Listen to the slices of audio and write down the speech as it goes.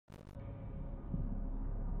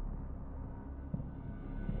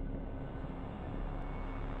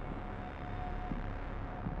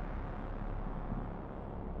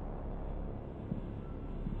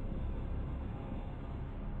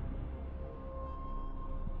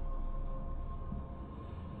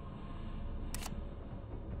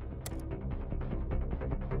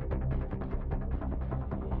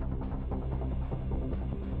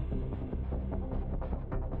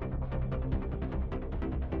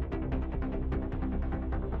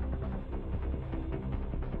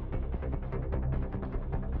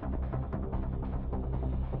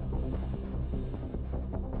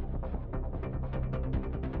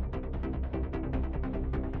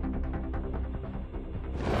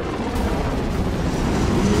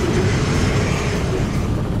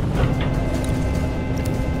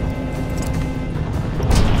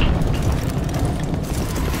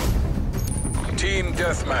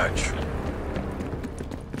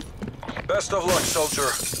Best of luck, soldier.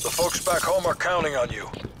 The folks back home are counting on you.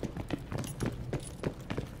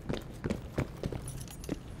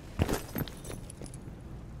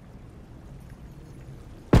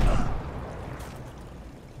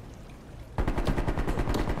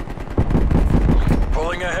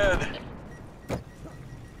 Pulling ahead.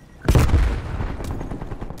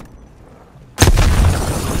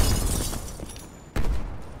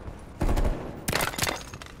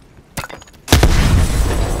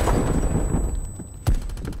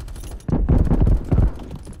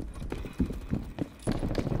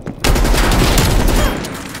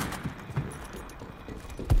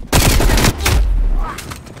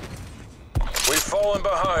 We've fallen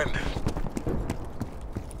behind.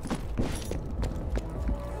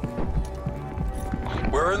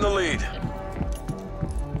 We're in the lead.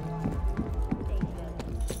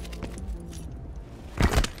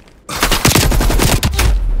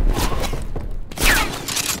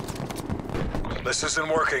 This isn't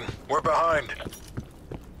working. We're behind.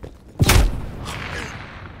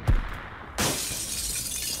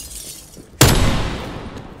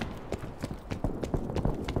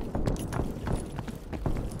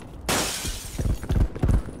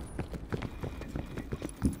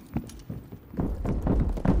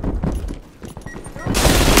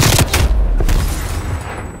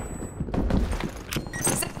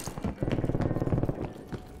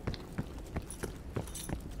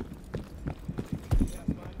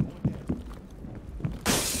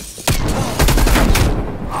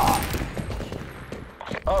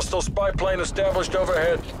 Hostile spy plane established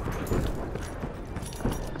overhead.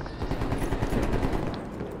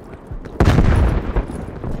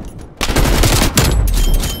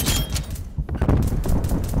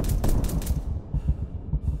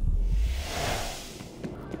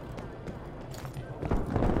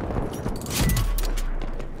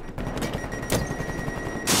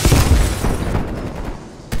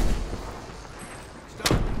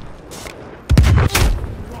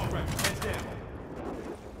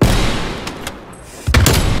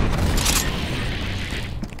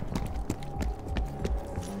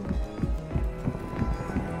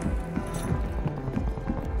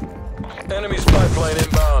 Enemy spy plane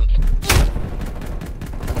inbound.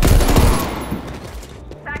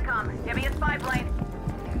 SATCOM, give me a spy plane.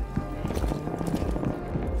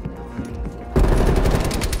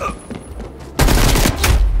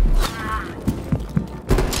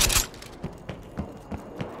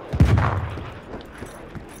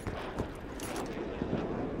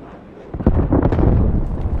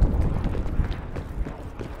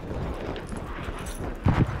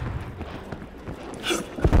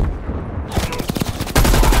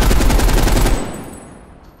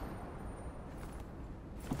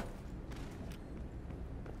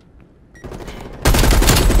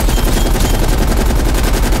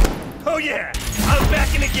 Oh yeah! I'm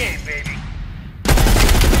back in the game, baby!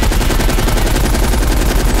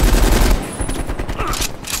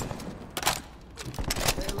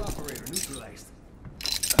 Tail operator neutralized.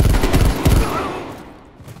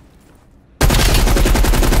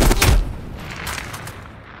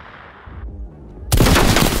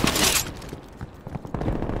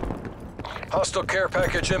 Hostile care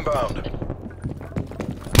package inbound.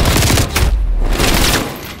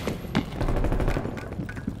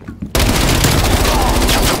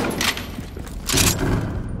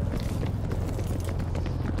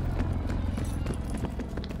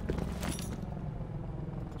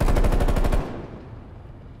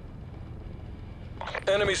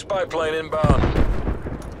 Enemy spy plane inbound.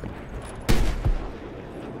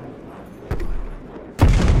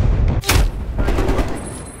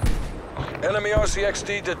 Enemy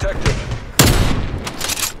RCXD detected.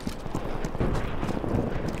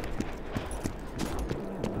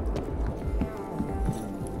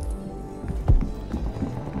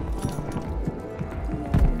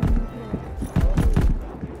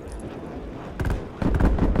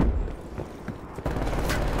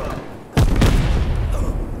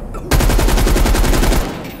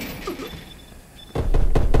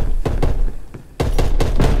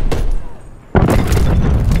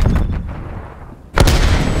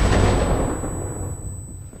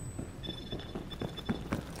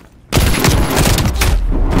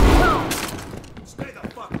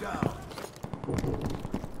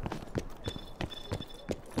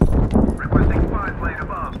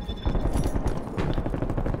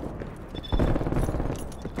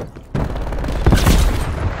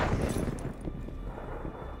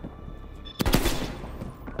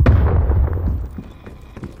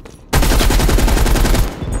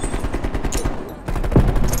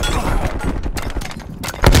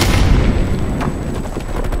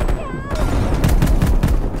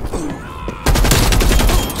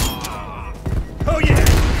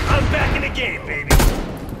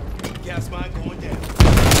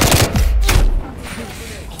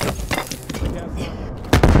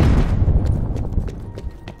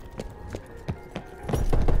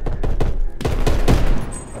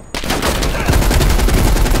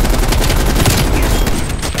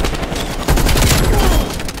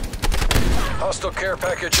 care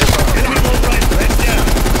package inbound. Enemy low rifle, heads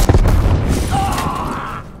down.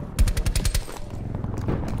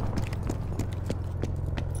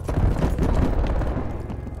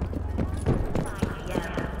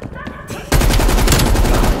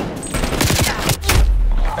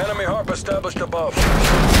 Enemy harp established above.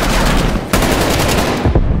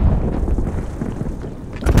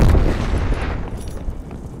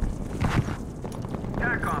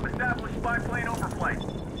 TACOM, established spy plane overflight.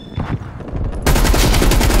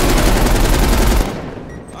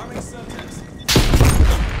 Arming subjects.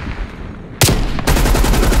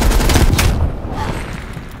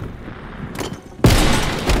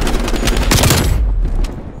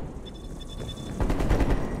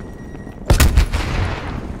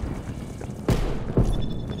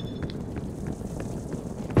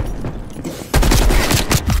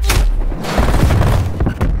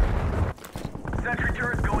 Sentry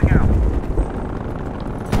turret going out.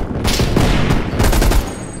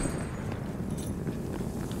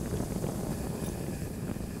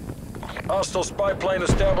 Hostile spy plane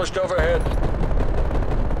established overhead.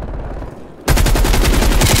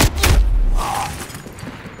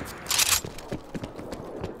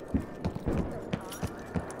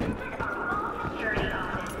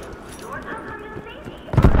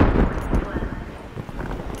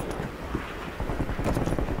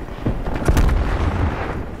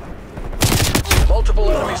 Multiple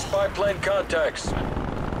enemy spy plane contacts. Enemy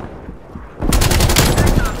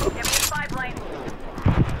spy plane.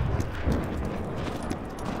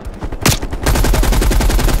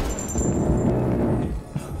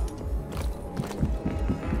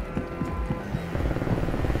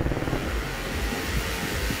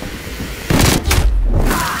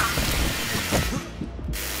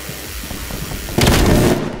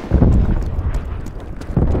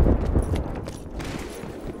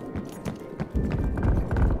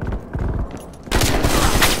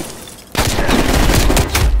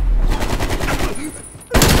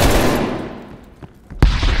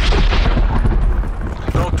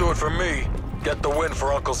 Don't do it for me. Get the win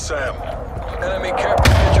for Uncle Sam. Enemy care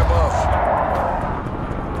package above.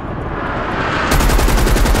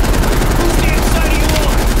 Who's the inside of you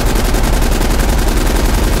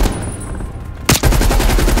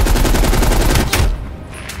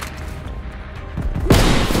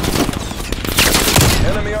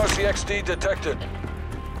Enemy RCXD detected.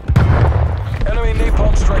 Enemy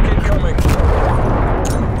napalm strike incoming.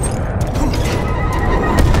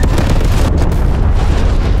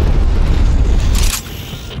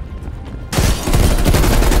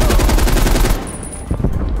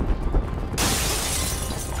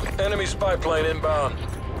 Enemy spy plane inbound.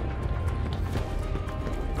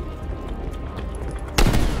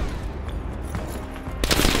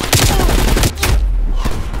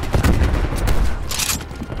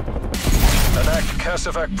 Enact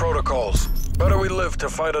Cassivac protocols. Better we live to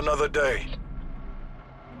fight another day.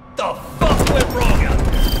 The fuck went wrong out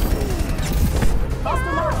there?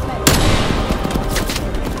 Hostile